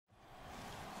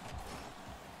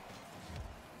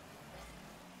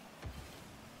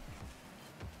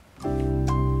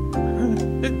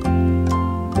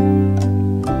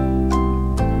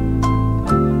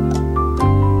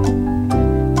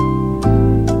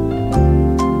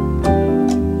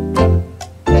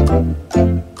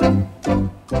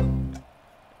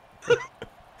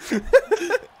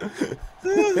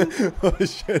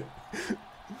Shit.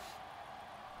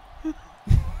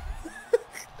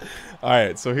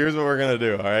 Alright, so here's what we're gonna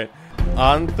do, alright?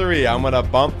 On 3, I'm gonna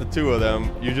bump the 2 of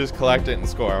them. You just collect it and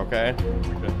score, okay?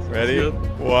 Ready?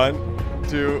 1,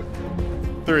 2,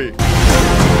 3.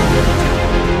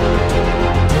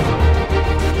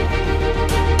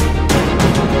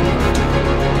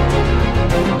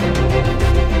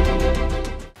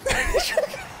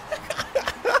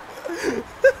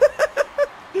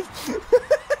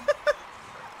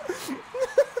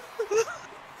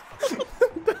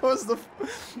 That was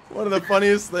one of the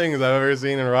funniest things I've ever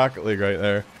seen in Rocket League right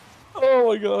there. Oh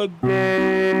my god.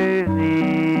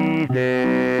 Daisy,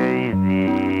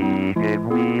 Daisy, give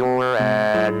me your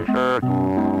answer to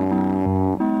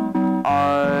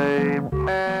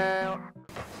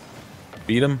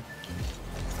Beat him.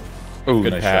 Oh,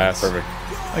 Good nice pass. shot. Perfect.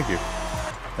 Thank you.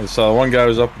 I saw one guy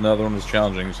was up and the other one was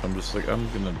challenging, so I'm just like,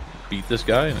 I'm gonna beat this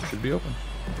guy and it should be open.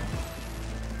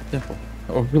 Simple.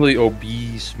 Oh, really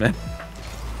obese, man.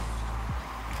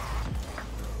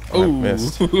 Oh,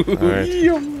 missed. All right.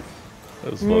 That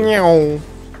was funny.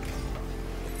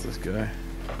 What's this guy?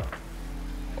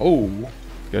 Oh.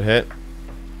 Good hit.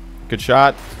 Good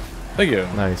shot. Thank you.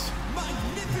 Nice.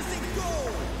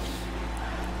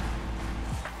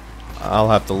 I'll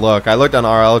have to look. I looked on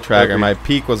RL Tracker. My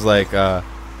peak was like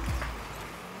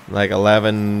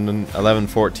 11,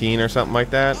 14 or something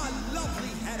like that.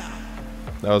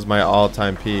 That was my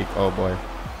all-time peak. Oh boy.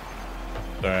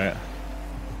 Alright.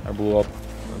 I blew up.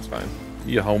 That's fine.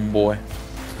 You homeboy.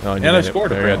 Oh, and I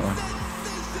scored apparently.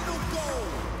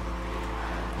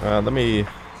 Let me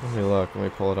look. Let me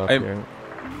pull it up here.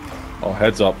 Oh,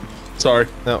 heads up. Sorry.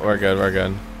 No, we're good. We're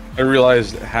good. I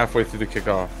realized halfway through the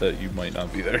kickoff that you might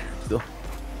not be there still.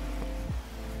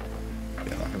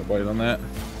 Yeah, not gonna bite on that.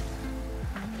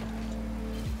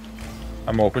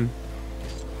 I'm open.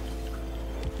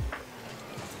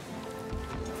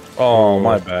 Oh,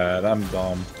 my bad. I'm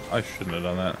dumb. I shouldn't have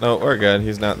done that. No, we're good.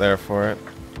 He's not there for it.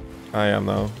 I am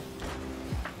though.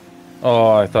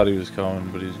 Oh, I thought he was coming,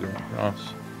 but he's going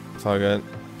across. It's all good.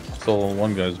 Still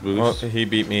one guy's boost. Oh, he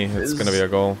beat me. It's gonna be a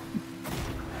goal.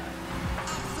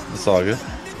 It's all good.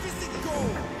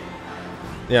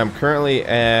 Yeah, I'm currently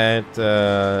at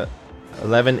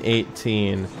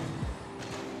 11:18.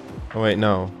 Oh wait,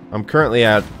 no. I'm currently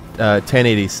at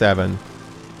 1087.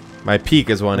 My peak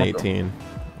is 118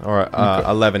 or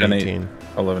 1118.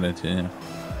 1118.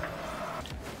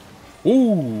 Yeah.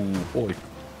 Ooh, boy.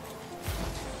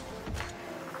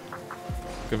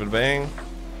 Give it a bang.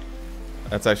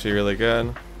 That's actually really good.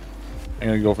 I'm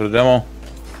gonna go for the demo.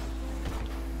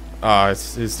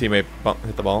 His teammate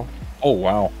hit the ball. Oh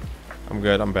wow. I'm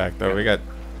good. I'm back though. Yeah. We got.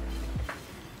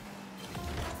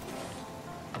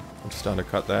 I'm just trying to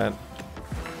cut that.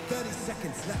 30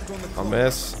 seconds left on the I'll clock.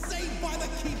 miss. Saved by the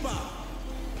keeper.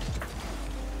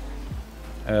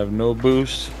 I have no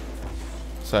boost.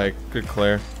 Psych. Good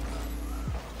clear.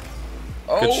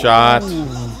 Oh. Good shot.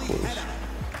 Close.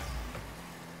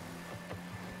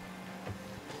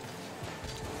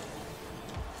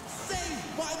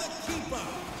 Saved by the keeper.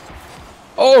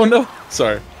 Oh no.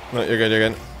 Sorry. No, you're good. You're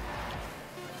good.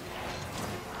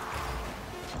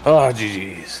 Oh,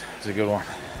 GG's. It's a good one.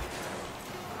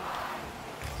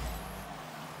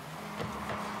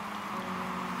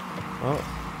 Oh.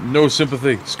 No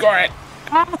sympathy. Score it.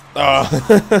 Oh.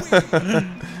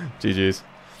 GG's.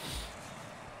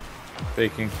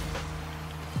 Faking.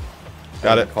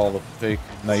 Got it. Call the fake.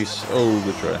 Nice. Oh,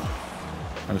 good try.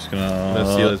 I'm just gonna. I'm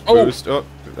gonna steal his boost. Oh,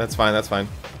 that's fine. That's fine.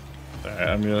 Alright,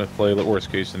 I'm gonna play the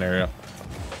worst case scenario.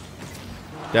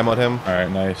 Demoed him. Alright,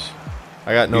 nice.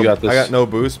 I got no. You got this. I got no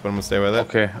boost, but I'm gonna stay with it.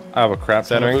 Okay, I have a crap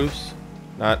ton of Centering. boost.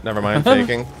 Never mind.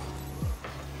 Faking.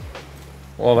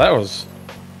 Well, that was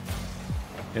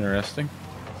interesting.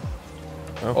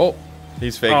 Oh,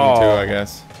 he's faking too, I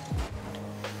guess.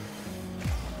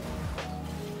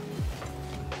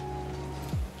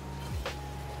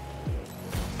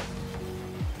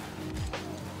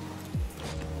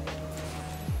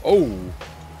 Oh,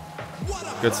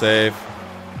 Good save.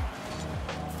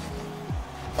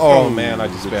 Oh man, I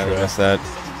just barely missed that.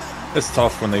 it's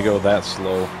tough when they go that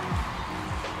slow.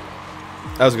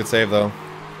 That was a good save though.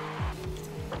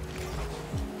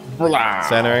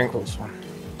 Centering. Close one.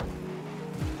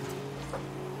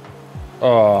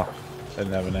 Oh, I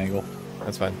didn't have an angle.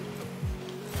 That's fine.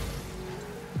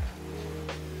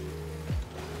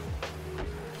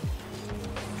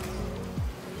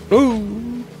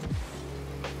 Ooh,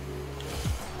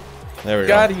 There we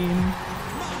got go. him.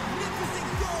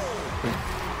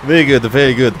 Very good.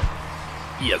 Very good.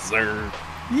 Yes, sir.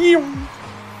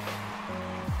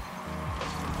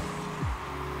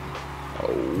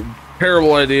 Oh,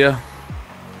 terrible idea.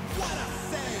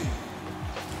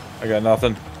 I got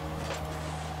nothing.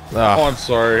 Ah, Oh, I'm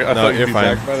sorry. I no, thought you'd you're be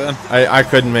fine. back by then. I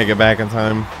couldn't make it back in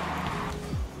time.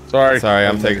 Sorry. Sorry,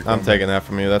 I'm Didn't taking make it that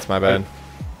from you. That's my bad.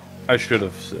 I should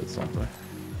have said something.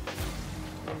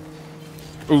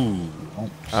 Ooh.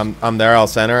 I'm there. I'll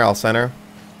center.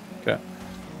 Okay.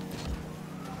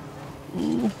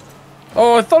 Ooh.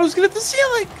 Oh, I thought I was gonna hit the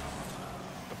ceiling.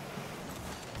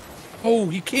 Oh,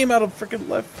 he came out of freaking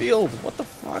left field. What the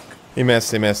fuck? He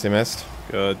missed. Good.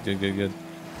 All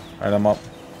right, I'm up.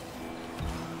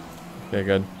 Okay,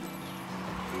 good.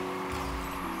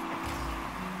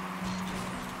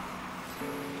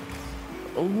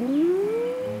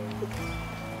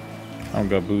 I don't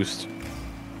got boost.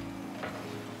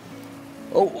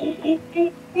 Oh.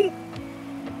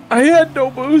 I had no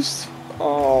boost.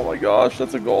 Oh my gosh,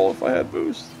 that's a goal if I had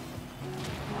boost.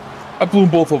 I blew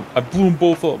them both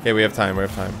up. Okay, we have time.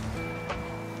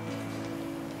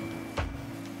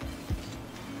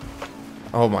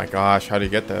 Oh my gosh, how do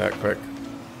you get there that quick?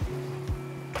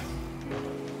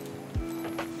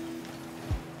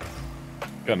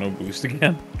 Got no boost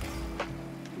again.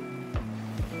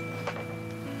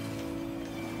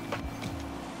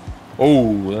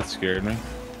 Oh, that scared me.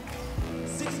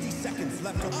 60 seconds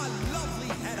left. A lovely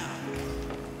header.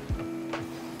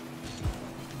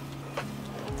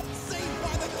 Saved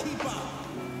by the keeper.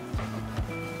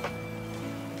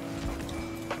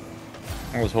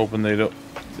 I was hoping they'd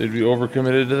be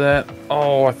overcommitted to that.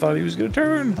 Oh, I thought he was gonna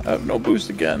turn. I have no boost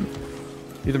again.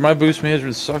 Either my boost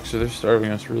management sucks or they're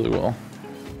starving us really well.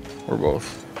 Or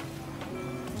both.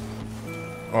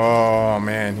 Oh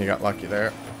man, he got lucky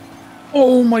there.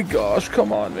 Oh my gosh,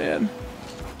 come on, man.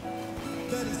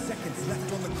 30 seconds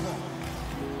left on the clock.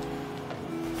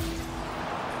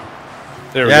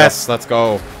 There we Yes, let's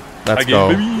go. Let's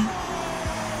go. go. Baby.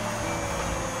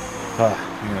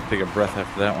 I'm gonna take a breath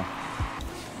after that one.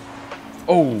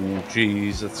 Oh,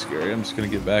 jeez, that's scary. I'm just gonna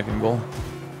get back and goal.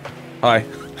 Hi.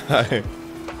 Hi.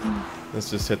 Let's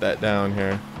just hit that down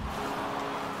here.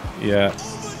 Yeah.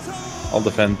 I'll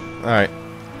defend. All right.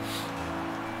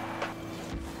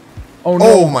 Oh no!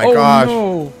 Oh my gosh.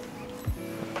 No.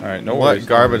 All right, no worries. What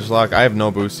garbage luck. I have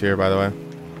no boost here, by the way.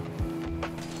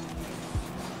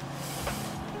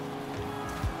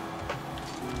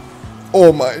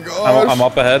 Oh my gosh. I'm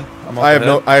up ahead.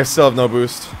 I still have no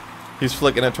boost. He's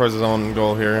flicking it towards his own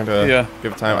goal here to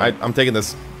give time. I'm taking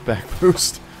this back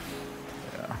boost.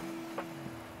 Yeah.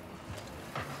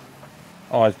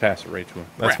 Oh, I'd pass it right to him.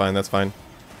 That's fine. That's fine.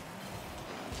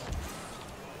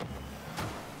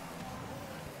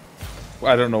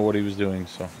 I don't know what he was doing,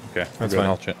 so okay. That's fine.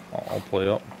 I'll play it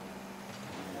up.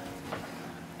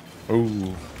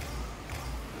 Ooh.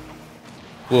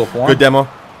 Blew up one. Good demo.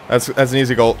 That's an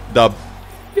easy goal. Dub.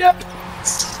 Yep.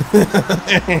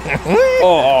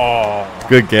 Oh.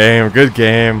 Good game. Good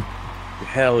game.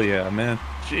 Hell yeah, man.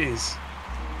 Jeez.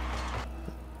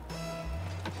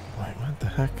 Wait, what the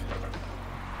heck?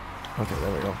 Okay,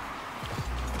 there we go.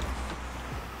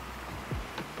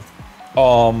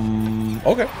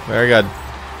 Okay. Very good.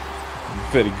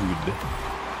 Very good.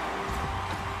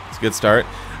 It's a good start.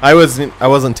 I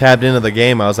wasn't tabbed into the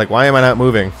game. I was like, why am I not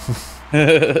moving?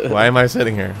 Why am I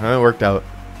sitting here? It worked out.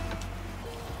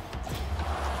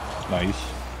 Nice.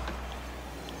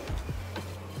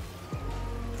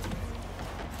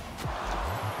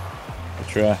 Good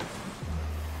try.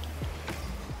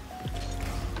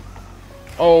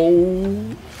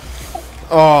 Oh.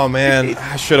 Oh man,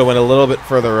 I should have went a little bit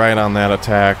further right on that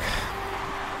attack.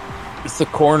 It's the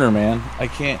corner, man. I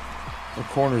can't. The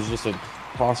corner is just a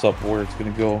toss-up where it's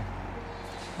gonna go.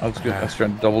 I was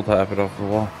trying to double tap it off the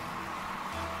wall.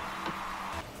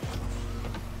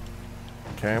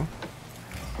 Okay.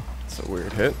 It's a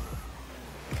weird hit.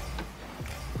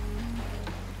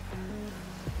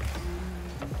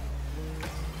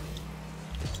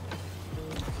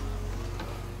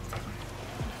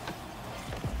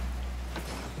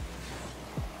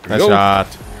 Nice go.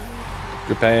 shot.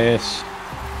 Good pass.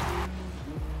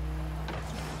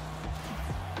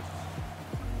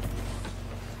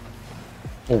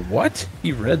 Oh, what?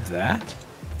 He read that?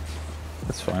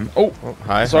 That's fine. Oh, Oh,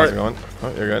 hi. Sorry. How's it going?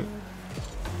 Oh, you're good.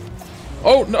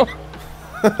 oh no.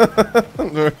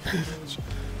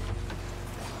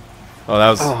 Oh,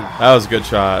 that was a good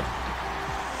shot.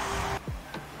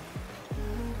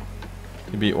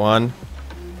 You beat one.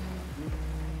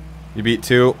 You beat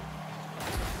two.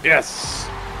 Yes.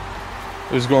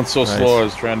 It was going so Nice. slow. I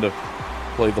was trying to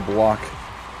play the block.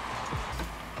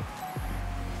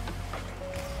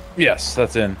 Yes,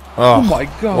 that's in. Oh, my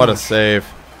god! What a save.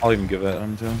 I'll even give that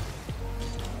one to him.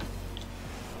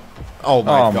 Oh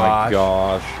my Oh gosh. my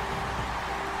gosh.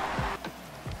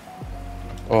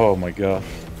 Oh my gosh.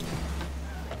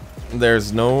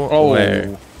 There's no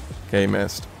way. Okay,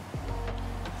 missed.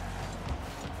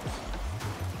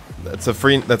 That's a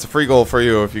free goal for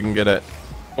you if you can get it.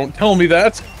 Don't tell me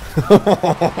that.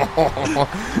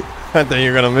 I think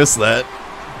you're gonna miss that.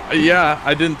 Yeah,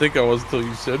 I didn't think I was until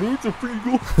you said, oh, it's a free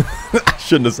goal. I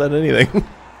shouldn't have said anything.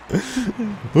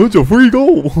 It's a free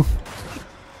goal.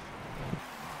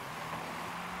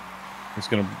 He's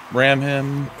gonna ram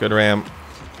him. Good ram.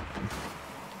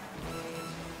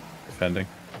 Defending.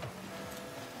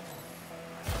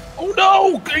 Oh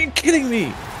no! Are you kidding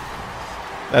me?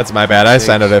 That's my bad. I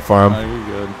centered it for him. Oh, you're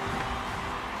good.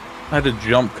 I had to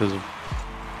jump because of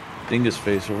Dingus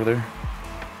face over there.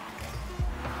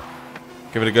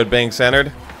 Give it a good bang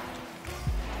centered.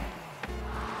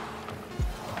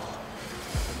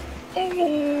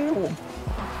 Oh.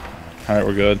 Alright,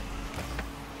 we're good.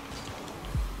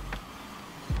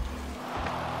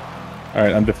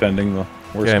 Alright, I'm defending the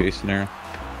worst case scenario.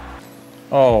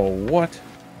 Oh, what?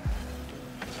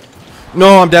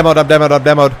 No, I'm demoed. I'm demoed. I'm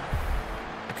demoed.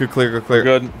 Good clear. Good clear.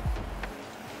 Good.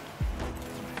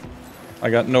 I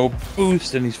got no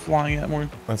boost and he's flying at me.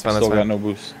 That's fine. Still That's fine. got no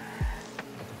boost.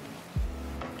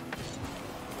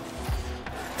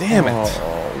 Damn it.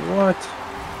 Oh,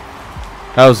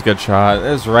 what? That was a good shot.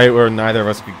 It was right where neither of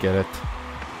us could get it.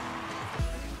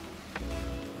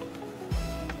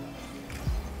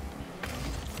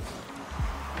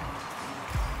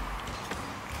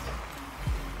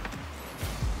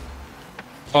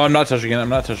 Oh, I'm not touching it. I'm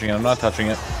not touching it. I'm not touching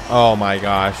it. Oh my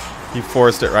gosh. He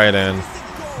forced it right in.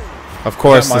 Of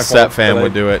course the set fan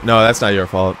would do it. No, that's not your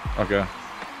fault. Okay.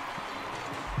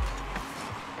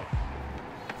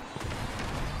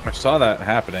 I saw that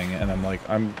happening and I'm like,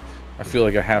 I feel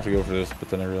like I have to go for this, but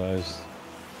then I realized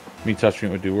me touching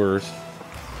it would do worse.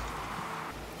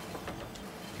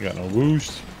 You got no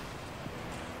boost.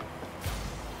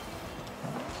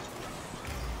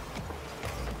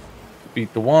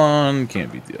 Beat the one,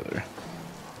 can't beat the other.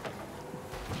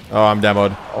 Oh, I'm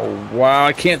demoed. Oh, wow,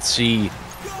 I can't see.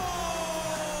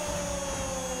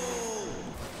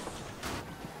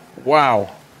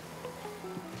 Wow.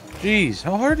 Jeez,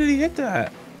 how hard did he hit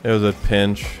that? It was a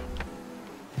pinch.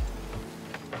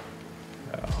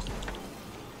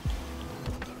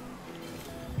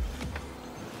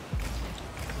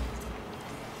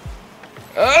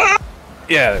 Oh.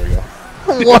 Yeah, there we go.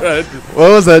 What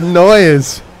was that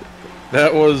noise?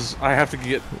 That was, I have to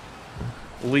get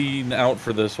lean out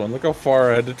for this one. Look how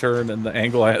far I had to turn and the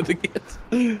angle I had to get.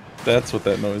 That's what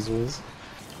that noise was.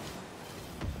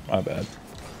 My bad.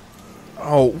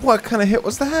 Oh, what kind of hit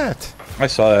was that? I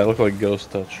saw that. It looked like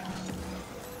ghost touch.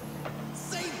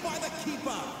 Saved by the keeper.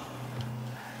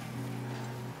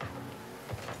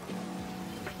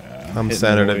 Yeah, I'm hitting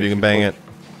centered the if way you can too bang quick. it.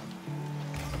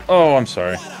 Oh, I'm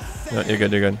sorry. No, you're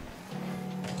good, you're good.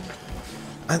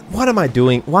 What am I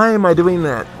doing? Why am I doing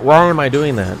that? Why am I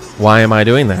doing that? Why am I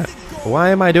doing that? Why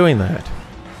am I doing that?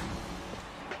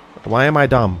 Why am I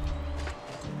dumb?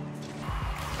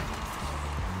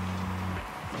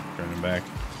 Turning back.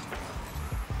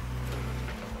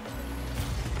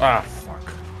 Ah,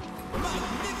 fuck.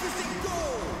 Magnificent goal.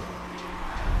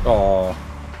 Oh.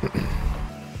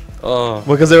 Oh. Well,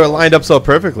 because they were lined up so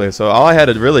perfectly, so all I had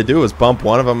to really do was bump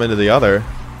one of them into the other.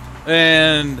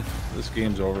 And this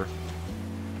game's over.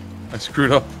 I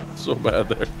screwed up so bad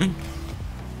there.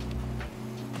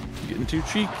 Getting too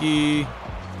cheeky.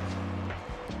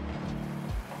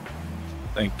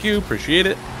 Thank you, appreciate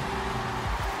it.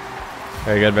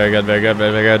 Very good, very good, very good,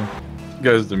 very good.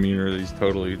 Guy's demeanor, he's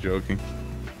totally joking.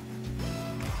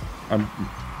 I'm,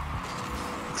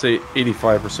 I'd say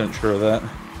 85% sure of that.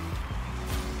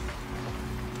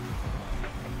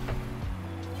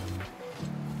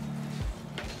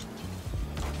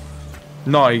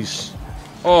 Nice.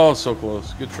 Oh, so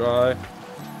close. Good try.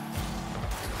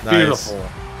 Nice. Beautiful.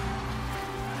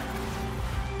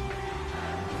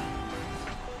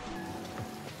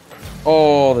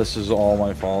 Oh, this is all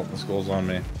my fault. This goal's on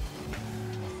me.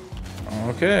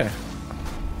 Okay.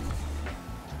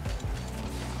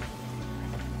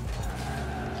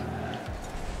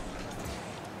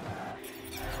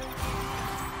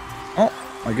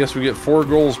 Oh, I guess we get 4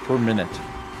 goals per minute.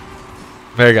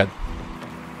 Very good.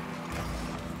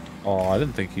 Oh, I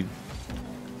didn't think he'd...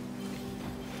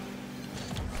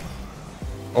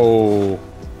 Oh.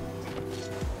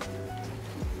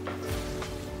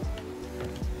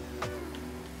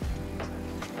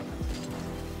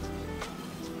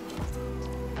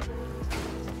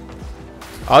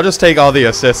 I'll just take all the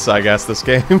assists, I guess, this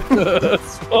game.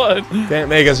 That's fun. Can't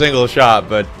make a single shot,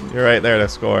 but you're right there to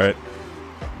score it.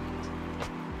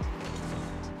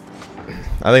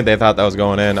 I think they thought that was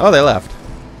going in. Oh, they left.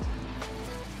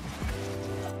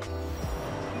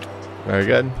 Very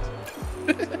good.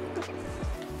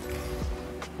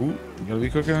 Ooh, you gotta be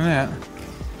quicker than that.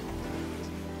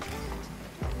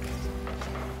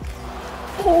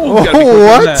 Oh, you gotta be quicker than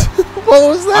What? that. What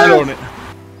was that? I don't know.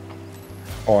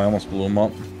 Oh, I almost blew him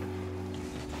up.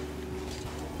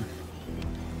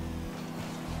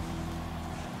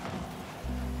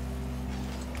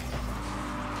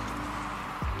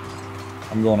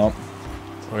 I'm going up.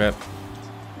 Okay.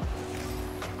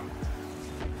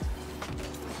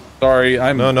 Sorry,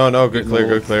 I'm No. Good clear.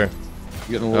 Good clear.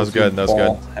 Getting a That was little good. That was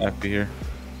good. happy here.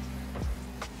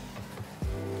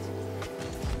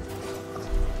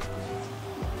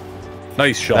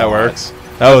 Nice shot. That works.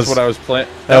 That's what I was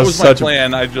planning. That was my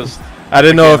plan. I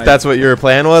didn't know if that's what your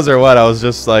plan was or what. I was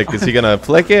just like, is he gonna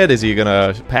flick it? Is he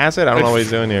gonna pass it? I don't know what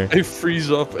he's doing here. I freeze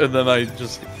up and then I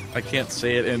can't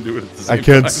say it and do it at the same I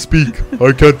can't time. speak.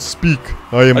 I can't speak.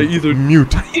 I am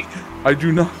mute. I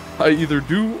do not. I either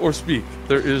do or speak.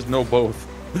 There is no both.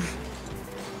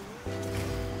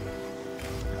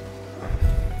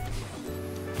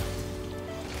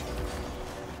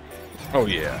 Oh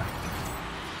yeah.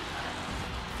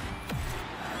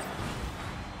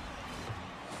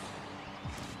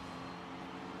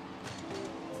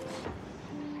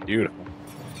 Beautiful.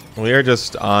 We are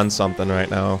just on something right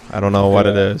now. I don't know what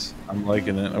it is. I'm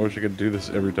liking it. I wish I could do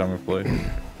this every time I play.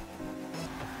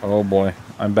 Oh boy,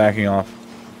 I'm backing off.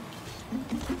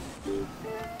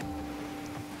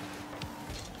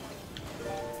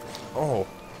 Oh,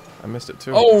 I missed it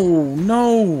too. Oh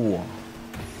no!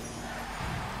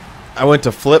 I went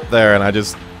to flip there and I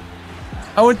just.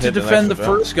 I went to Hit the defend the next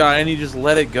one. first guy and he just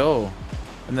let it go.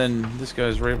 And then this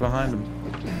guy's right behind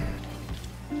him.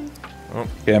 Oh.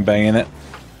 Okay, I'm banging it.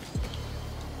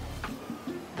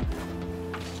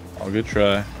 Oh, good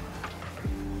try.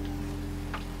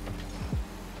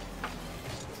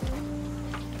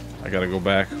 I gotta go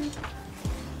back.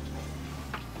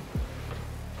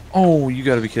 Oh, you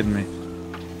gotta be kidding me.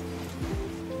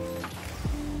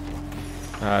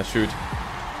 Shoot.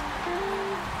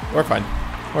 We're fine.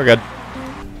 We're good.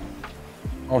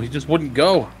 Oh, he just wouldn't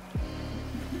go.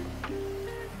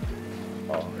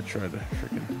 Oh, I tried to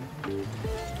freaking.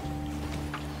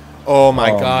 Oh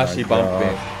my Oh gosh, my he bumped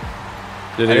me.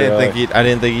 gosh. Did I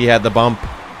didn't think he had the bump.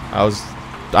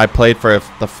 I played for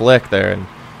the flick there and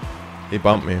he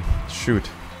bumped me. Shoot.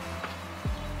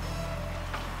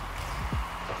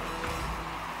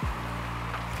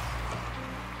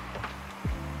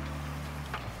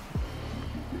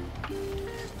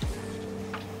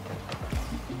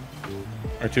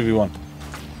 Or 2v1.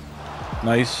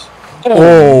 Nice.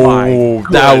 Oh, my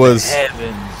that good was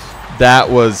heavens. that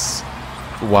was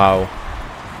wow.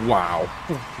 Wow.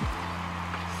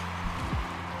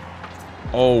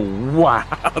 Oh wow.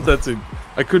 That's it.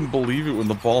 I couldn't believe it when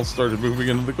the ball started moving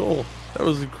into the goal. That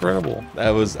was incredible.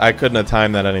 I couldn't have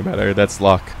timed that any better. That's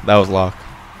luck. That was luck.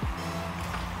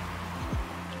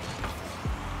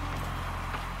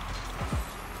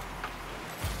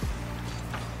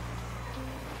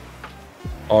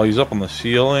 Oh, he's up on the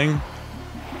ceiling.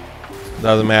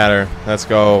 Doesn't matter. Let's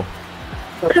go.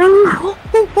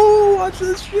 Watch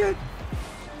this shit.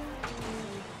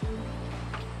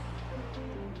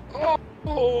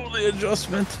 Oh, the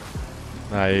adjustment.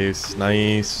 Nice,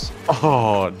 nice.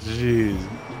 Oh, jeez.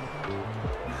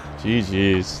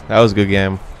 GG's. That was a good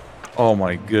game. Oh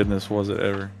my goodness, was it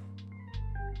ever?